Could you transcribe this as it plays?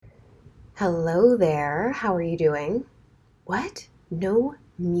Hello there. How are you doing? What? No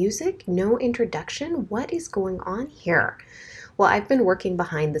music? No introduction? What is going on here? Well, I've been working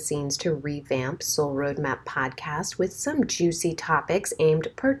behind the scenes to revamp Soul Roadmap podcast with some juicy topics aimed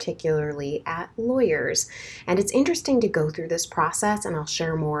particularly at lawyers. And it's interesting to go through this process, and I'll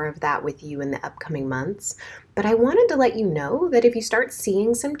share more of that with you in the upcoming months. But I wanted to let you know that if you start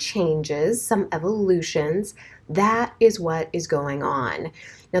seeing some changes, some evolutions, that is what is going on.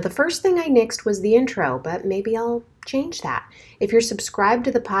 Now, the first thing I nixed was the intro, but maybe I'll change that. If you're subscribed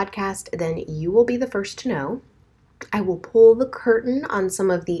to the podcast, then you will be the first to know. I will pull the curtain on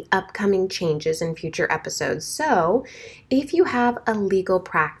some of the upcoming changes in future episodes. So, if you have a legal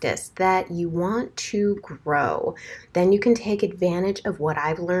practice that you want to grow, then you can take advantage of what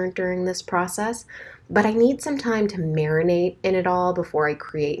I've learned during this process. But I need some time to marinate in it all before I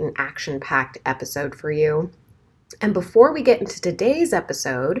create an action-packed episode for you. And before we get into today's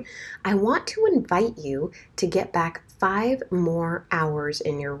episode, I want to invite you to get back 5 more hours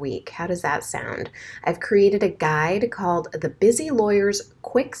in your week. How does that sound? I've created a guide called The Busy Lawyer's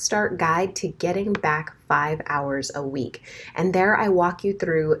Quick Start Guide to Getting Back 5 hours a week. And there I walk you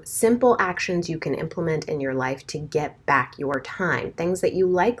through simple actions you can implement in your life to get back your time, things that you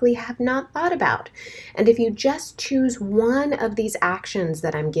likely have not thought about. And if you just choose one of these actions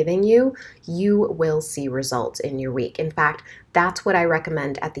that I'm giving you, you will see results in your week. In fact, that's what I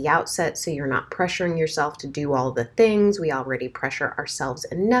recommend at the outset so you're not pressuring yourself to do all the things. We already pressure ourselves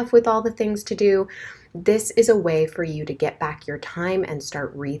enough with all the things to do. This is a way for you to get back your time and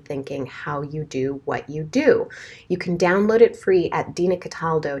start rethinking how you do what you do. You can download it free at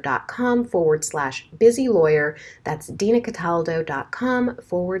dinacataldo.com/busy lawyer. That's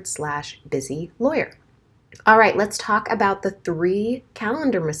dinacataldo.com/busy lawyer. All right, let's talk about the 3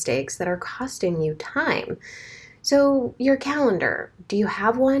 calendar mistakes that are costing you time. So, your calendar, do you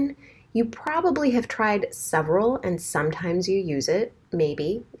have one? You probably have tried several and sometimes you use it,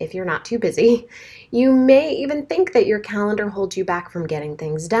 maybe, if you're not too busy. You may even think that your calendar holds you back from getting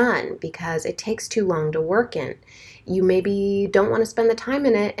things done because it takes too long to work in. You maybe don't want to spend the time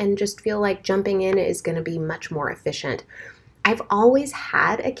in it and just feel like jumping in is going to be much more efficient. I've always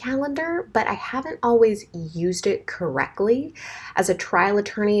had a calendar, but I haven't always used it correctly. As a trial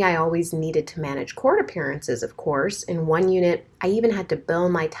attorney, I always needed to manage court appearances, of course. In one unit, I even had to bill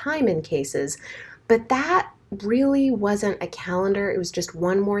my time in cases, but that really wasn't a calendar. It was just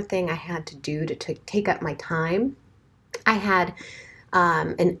one more thing I had to do to take up my time. I had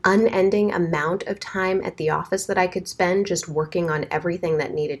an unending amount of time at the office that I could spend just working on everything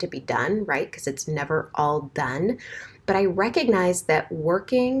that needed to be done, right? Because it's never all done. But I recognized that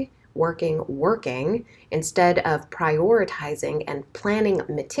working instead of prioritizing and planning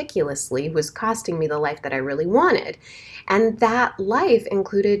meticulously was costing me the life that I really wanted. And that life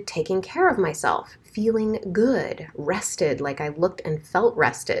included taking care of myself, feeling good, rested, like I looked and felt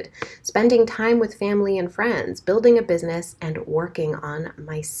rested, spending time with family and friends, building a business, and working on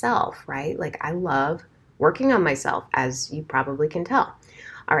myself, right? Like I love working on myself, as you probably can tell.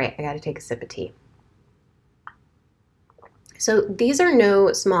 All right, I got to take a sip of tea. So these are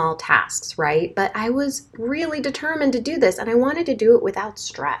no small tasks, right? But I was really determined to do this and I wanted to do it without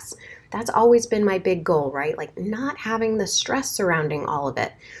stress. That's always been my big goal, right? Like not having the stress surrounding all of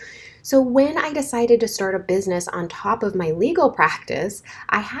it. So when I decided to start a business on top of my legal practice,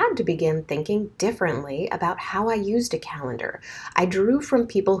 I had to begin thinking differently about how I used a calendar. I drew from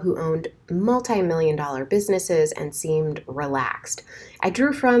people who owned multi-million-dollar businesses and seemed relaxed. I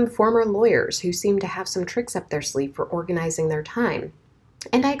drew from former lawyers who seemed to have some tricks up their sleeve for organizing their time.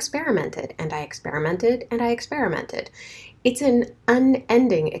 And I experimented, and I experimented, and I experimented. It's an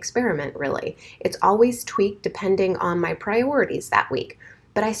unending experiment, really. It's always tweaked depending on my priorities that week.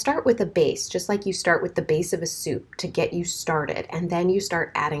 But I start with a base, just like you start with the base of a soup to get you started, and then you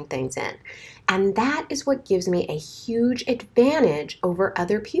start adding things in. And that is what gives me a huge advantage over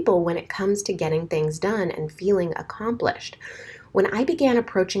other people when it comes to getting things done and feeling accomplished. When I began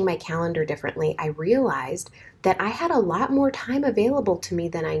approaching my calendar differently, I realized that I had a lot more time available to me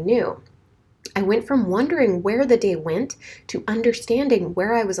than I knew. I went from wondering where the day went to understanding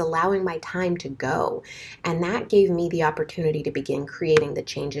where I was allowing my time to go. And that gave me the opportunity to begin creating the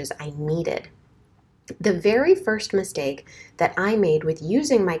changes I needed. The very first mistake that I made with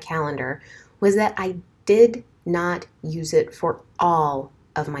using my calendar was that I did not use it for all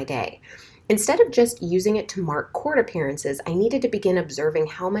of my day. Instead of just using it to mark court appearances, I needed to begin observing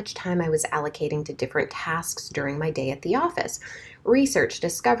how much time I was allocating to different tasks during my day at the office. Research,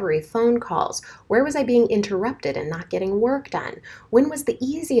 discovery, phone calls. Where was I being interrupted and not getting work done? When was the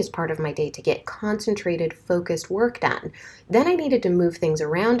easiest part of my day to get concentrated, focused work done? Then I needed to move things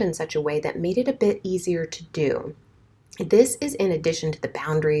around in such a way that made it a bit easier to do. This is in addition to the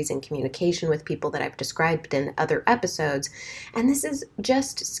boundaries and communication with people that I've described in other episodes. And this is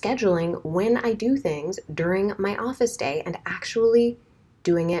just scheduling when I do things during my office day and actually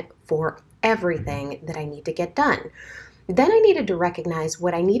doing it for everything that I need to get done. Then I needed to recognize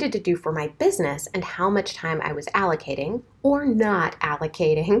what I needed to do for my business and how much time I was allocating or not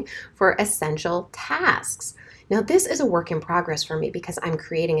allocating for essential tasks. Now, this is a work in progress for me because I'm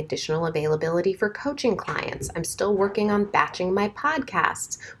creating additional availability for coaching clients. I'm still working on batching my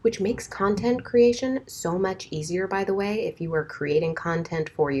podcasts, which makes content creation so much easier, by the way. If you are creating content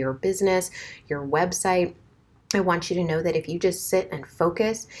for your business, your website, I want you to know that if you just sit and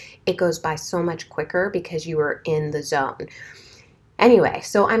focus, it goes by so much quicker because you are in the zone. Anyway,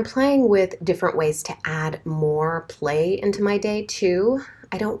 so I'm playing with different ways to add more play into my day too.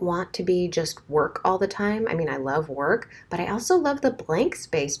 I don't want to be just work all the time. I mean, I love work, but I also love the blank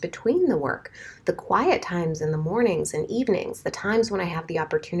space between the work, the quiet times in the mornings and evenings, the times when I have the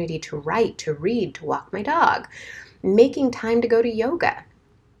opportunity to write, to read, to walk my dog, making time to go to yoga.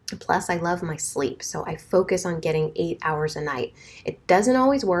 Plus, I love my sleep, so I focus on getting 8 hours a night. It doesn't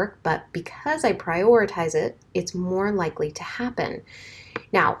always work, but because I prioritize it, it's more likely to happen.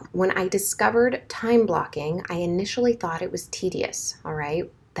 Now, when I discovered time blocking, I initially thought it was tedious, all right?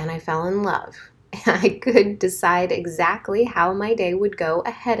 Then I fell in love. I could decide exactly how my day would go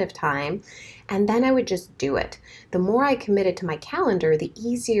ahead of time, and then I would just do it. The more I committed to my calendar, the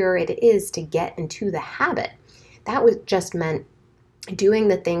easier it is to get into the habit. That was just meant doing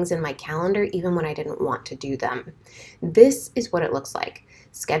the things in my calendar even when I didn't want to do them. This is what it looks like.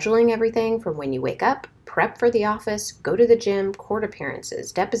 Scheduling everything from when you wake up, prep for the office, go to the gym, court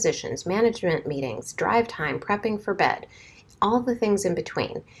appearances, depositions, management meetings, drive time, prepping for bed, all the things in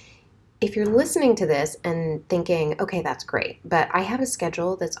between. If you're listening to this and thinking, okay, that's great, but I have a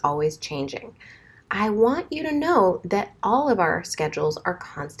schedule that's always changing, I want you to know that all of our schedules are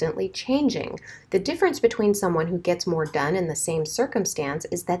constantly changing. The difference between someone who gets more done in the same circumstance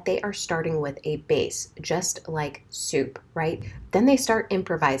is that they are starting with a base, just like soup, right? Then they start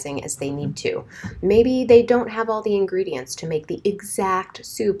improvising as they need to. Maybe they don't have all the ingredients to make the exact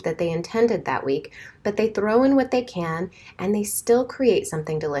soup that they intended that week, but they throw in what they can and they still create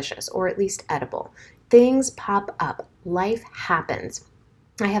something delicious, or at least edible. Things pop up. Life happens.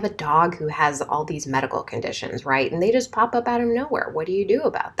 I have a dog who has all these medical conditions, right? And they just pop up out of nowhere. What do you do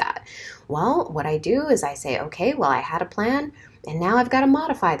about that? Well, what I do is I say, okay, well, I had a plan and now I've got to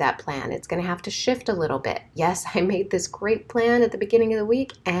modify that plan. It's going to have to shift a little bit. Yes, I made this great plan at the beginning of the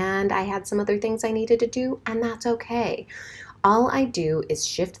week and I had some other things I needed to do, and that's okay. All I do is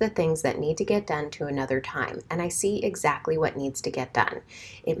shift the things that need to get done to another time, and I see exactly what needs to get done.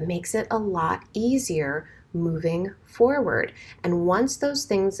 It makes it a lot easier moving forward. And once those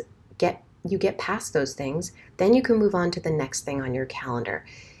things you get past those things, then you can move on to the next thing on your calendar.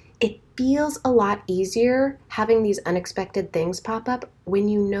 It feels a lot easier having these unexpected things pop up when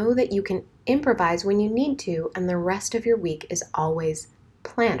you know that you can improvise when you need to, and the rest of your week is always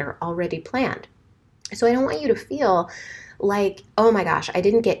planned or already planned. So I don't want you to feel like, oh my gosh, I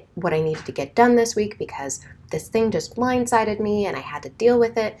didn't get what I needed to get done this week because this thing just blindsided me and I had to deal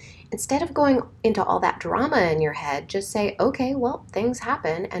with it. Instead of going into all that drama in your head, just say, okay, well, things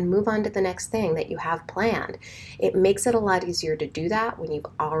happen, and move on to the next thing that you have planned. It makes it a lot easier to do that when you've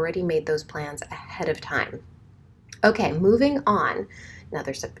already made those plans ahead of time. Okay, moving on.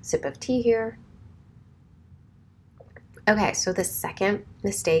 Another sip of tea here. Okay, so the second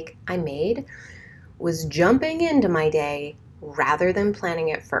mistake I made was jumping into my day rather than planning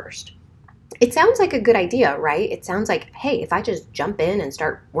it first. It sounds like a good idea, right? It sounds like, hey, if I just jump in and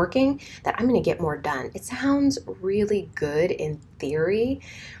start working, that I'm going to get more done. It sounds really good in theory.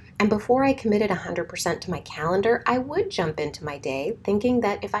 And before I committed 100% to my calendar, I would jump into my day thinking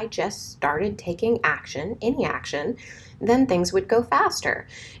that if I just started taking action, any action, then things would go faster.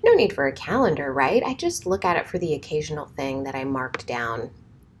 No need for a calendar, right? I just look at it for the occasional thing that I marked down.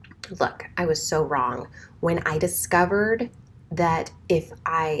 Look, I was so wrong. When I discovered that if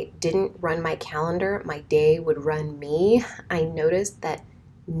I didn't run my calendar, my day would run me, I noticed that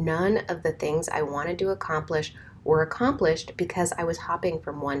none of the things I wanted to accomplish were accomplished because I was hopping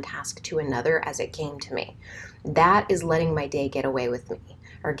from one task to another as it came to me. That is letting my day get away with me.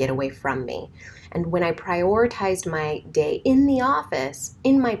 or get away from me. And when I prioritized my day in the office,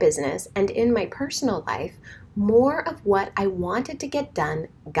 in my business, and in my personal life, more of what I wanted to get done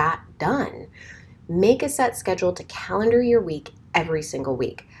got done. Make a set schedule to calendar your week every single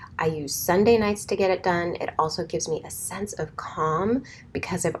week. I use Sunday nights to get it done. It also gives me a sense of calm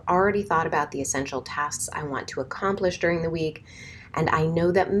because I've already thought about the essential tasks I want to accomplish during the week. And I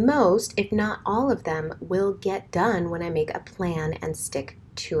know that most, if not all of them, will get done when I make a plan and stick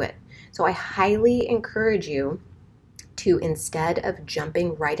to it. So I highly encourage you to, instead of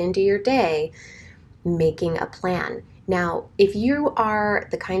jumping right into your day, making a plan. Now, if you are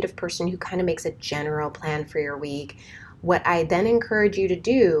the kind of person who kind of makes a general plan for your week, what I then encourage you to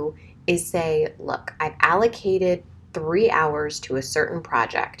do is say, look, I've allocated 3 hours to a certain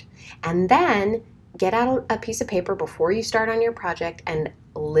project, and then get out a piece of paper before you start on your project and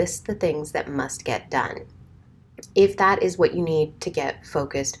list the things that must get done, if that is what you need to get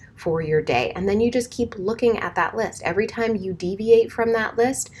focused for your day. And then you just keep looking at that list. Every time you deviate from that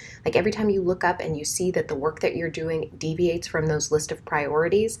list, like every time you look up and you see that the work that you're doing deviates from those list of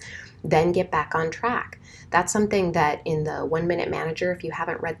priorities, then get back on track. That's something that in the 1 Minute Manager, if you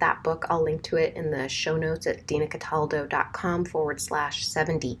haven't read that book, I'll link to it in the show notes at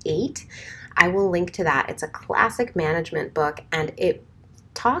dinacataldo.com/78. I will link to that. It's a classic management book, and it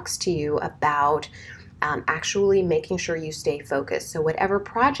talks to you about actually making sure you stay focused. So whatever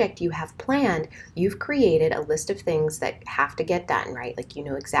project you have planned, you've created a list of things that have to get done, right? Like you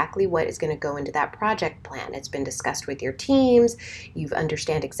know exactly what is going to go into that project plan. It's been discussed with your teams. You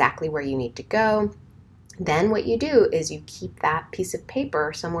understand exactly where you need to go. Then what you do is you keep that piece of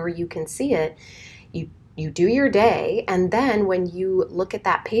paper somewhere you can see it. You do your day, and then when you look at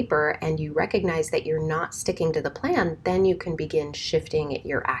that paper and you recognize that you're not sticking to the plan, then you can begin shifting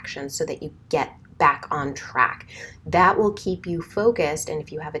your actions so that you get back on track. That will keep you focused, and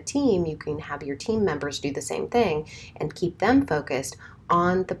if you have a team, you can have your team members do the same thing and keep them focused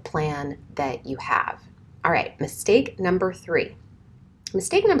on the plan that you have. All right, mistake number 3.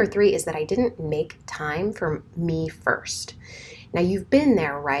 Mistake number 3 is that I didn't make time for me first. Now you've been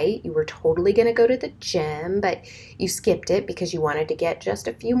there, right? You were totally going to go to the gym, but you skipped it because you wanted to get just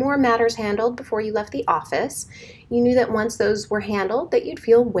a few more matters handled before you left the office. You knew that once those were handled, that you'd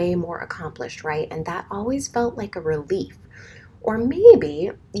feel way more accomplished, right? And that always felt like a relief. Or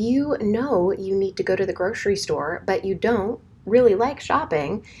maybe you know you need to go to the grocery store, but you don't really like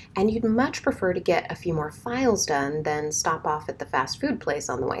shopping, and you'd much prefer to get a few more files done than stop off at the fast food place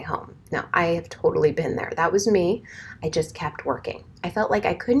on the way home. Now, I have totally been there. That was me. I just kept working. I felt like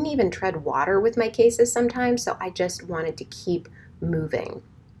I couldn't even tread water with my cases sometimes, so I just wanted to keep moving.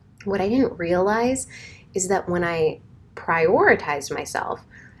 What I didn't realize is that when I prioritized myself,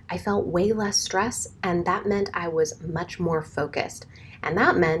 I felt way less stress, and that meant I was much more focused. And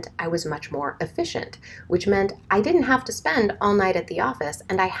that meant I was much more efficient, which meant I didn't have to spend all night at the office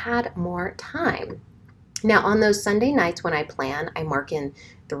and I had more time. Now, on those Sunday nights when I plan, I mark in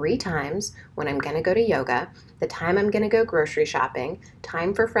 3 times when I'm going to go to yoga, the time I'm going to go grocery shopping,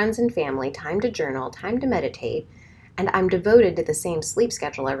 time for friends and family, time to journal, time to meditate, and I'm devoted to the same sleep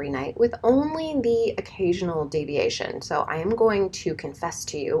schedule every night with only the occasional deviation. So I am going to confess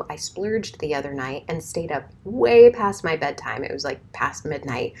to you, I splurged the other night and stayed up way past my bedtime. It was like past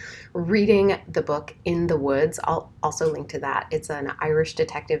midnight, reading the book In the Woods. I'll also link to that. It's an Irish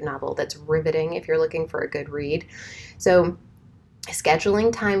detective novel that's riveting if you're looking for a good read. So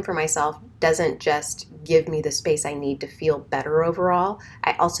scheduling time for myself doesn't just give me the space I need to feel better overall.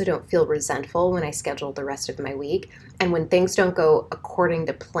 I also don't feel resentful when I schedule the rest of my week. And when things don't go according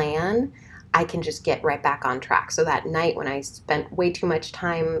to plan, I can just get right back on track. So that night when I spent way too much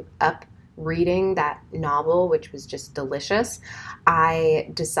time up reading that novel, which was just delicious,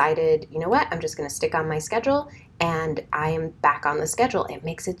 I decided, you know what, I'm just going to stick on my schedule, and I am back on the schedule. It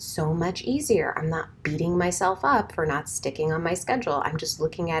makes it so much easier. I'm not beating myself up for not sticking on my schedule. I'm just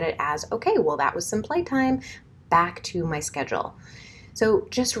looking at it as, okay, well, that was some playtime, back to my schedule. So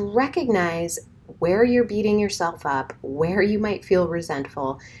just recognize where you're beating yourself up, where you might feel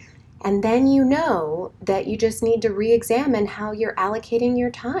resentful, and then you know that you just need to re-examine how you're allocating your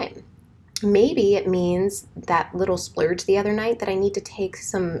time. Maybe it means that little splurge the other night that I need to take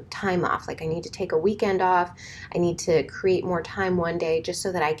some time off. Like I need to take a weekend off. I need to create more time one day just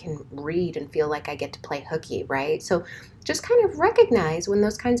so that I can read and feel like I get to play hooky, right? So just kind of recognize when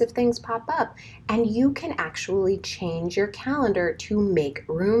those kinds of things pop up, and you can actually change your calendar to make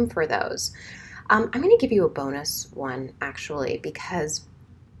room for those. I'm going to give you a bonus one actually, because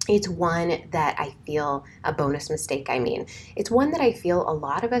it's one that I feel a bonus mistake. It's one that I feel a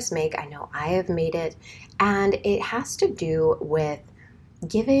lot of us make. I know I have made it, and it has to do with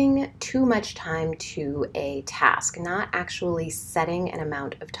giving too much time to a task, not actually setting an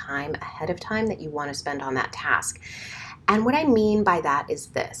amount of time ahead of time that you want to spend on that task. And what I mean by that is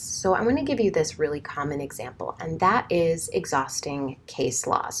this. So I'm going to give you this really common example, and that is exhausting case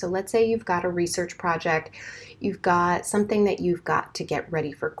law. So let's say you've got a research project, you've got something that you've got to get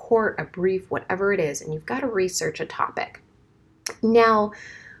ready for court, a brief, whatever it is, and you've got to research a topic. Now,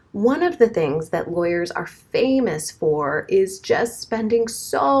 one of the things that lawyers are famous for is just spending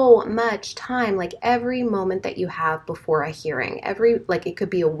so much time, like every moment that you have before a hearing, like it could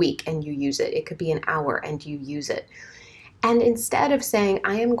be a week and you use it, it could be an hour and you use it. And instead of saying,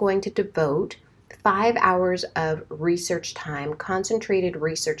 I am going to devote 5 hours of research time, concentrated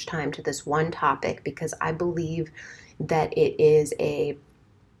research time to this one topic because I believe that it is a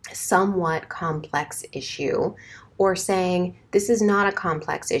somewhat complex issue, or saying, this is not a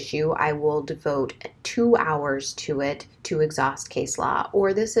complex issue, I will devote 2 hours to it to exhaust case law,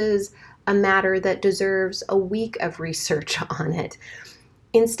 or this is a matter that deserves a week of research on it.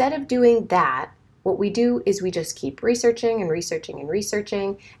 Instead of doing that, what we do is we just keep researching and researching and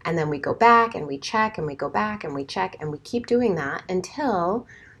researching, and then we go back and we check and we go back and we check, and we keep doing that until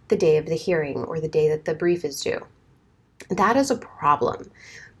the day of the hearing or the day that the brief is due. That is a problem,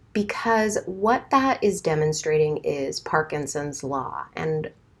 because what that is demonstrating is Parkinson's law. And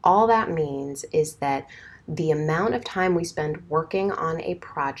all that means is that the amount of time we spend working on a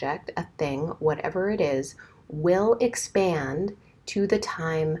project, a thing, whatever it is, will expand to the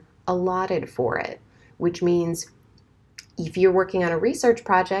time allotted for it, which means if you're working on a research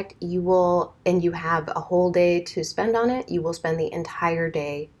project, and you have a whole day to spend on it, you will spend the entire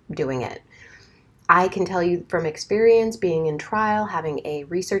day doing it. I can tell you from experience, being in trial, having a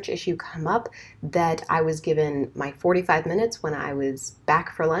research issue come up, that I was given my 45 minutes when I was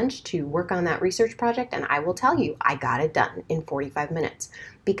back for lunch to work on that research project, and I will tell you, I got it done in 45 minutes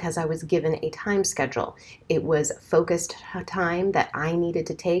because I was given a time schedule. It was focused time that I needed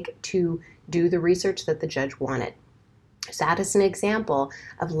to take to do the research that the judge wanted. So that is an example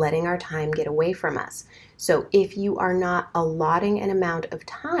of letting our time get away from us. So if you are not allotting an amount of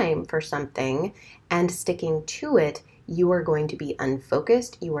time for something and sticking to it, you are going to be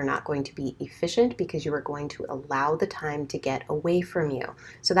unfocused. You are not going to be efficient because you are going to allow the time to get away from you.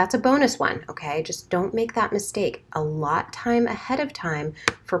 So that's a bonus one, okay? Just don't make that mistake. Allot time ahead of time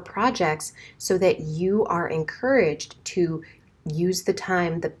for projects so that you are encouraged to use the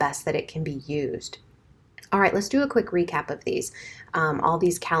time the best that it can be used. All right, let's do a quick recap of these, all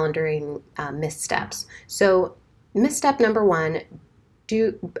these calendaring missteps. So misstep number one,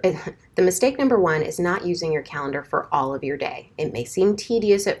 the mistake number one is not using your calendar for all of your day. It may seem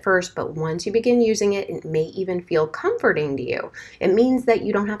tedious at first, but once you begin using it, it may even feel comforting to you. It means that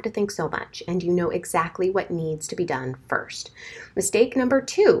you don't have to think so much and you know exactly what needs to be done first. Mistake number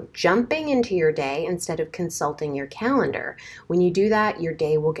two, jumping into your day instead of consulting your calendar. When you do that, your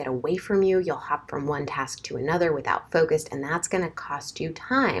day will get away from you. You'll hop from one task to another without focus, and that's going to cost you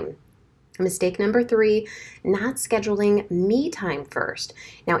time. Mistake number three, not scheduling me time first.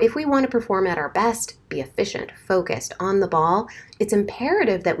 Now, if we want to perform at our best, be efficient, focused, on the ball, it's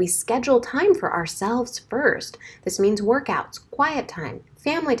imperative that we schedule time for ourselves first. This means workouts, quiet time,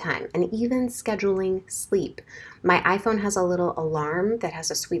 family time, and even scheduling sleep. My iPhone has a little alarm that has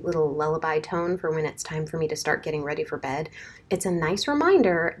a sweet little lullaby tone for when it's time for me to start getting ready for bed. It's a nice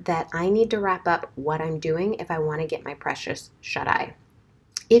reminder that I need to wrap up what I'm doing if I want to get my precious shut-eye.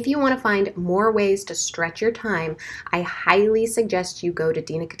 If you want to find more ways to stretch your time, I highly suggest you go to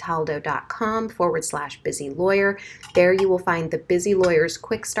dinacataldo.com/busy-lawyer. There you will find the Busy Lawyer's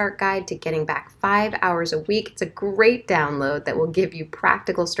Quick Start Guide to getting back 5 hours a week. It's a great download that will give you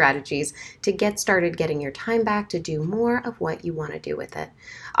practical strategies to get started getting your time back to do more of what you want to do with it.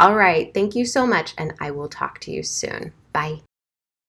 All right, thank you so much, and I will talk to you soon. Bye.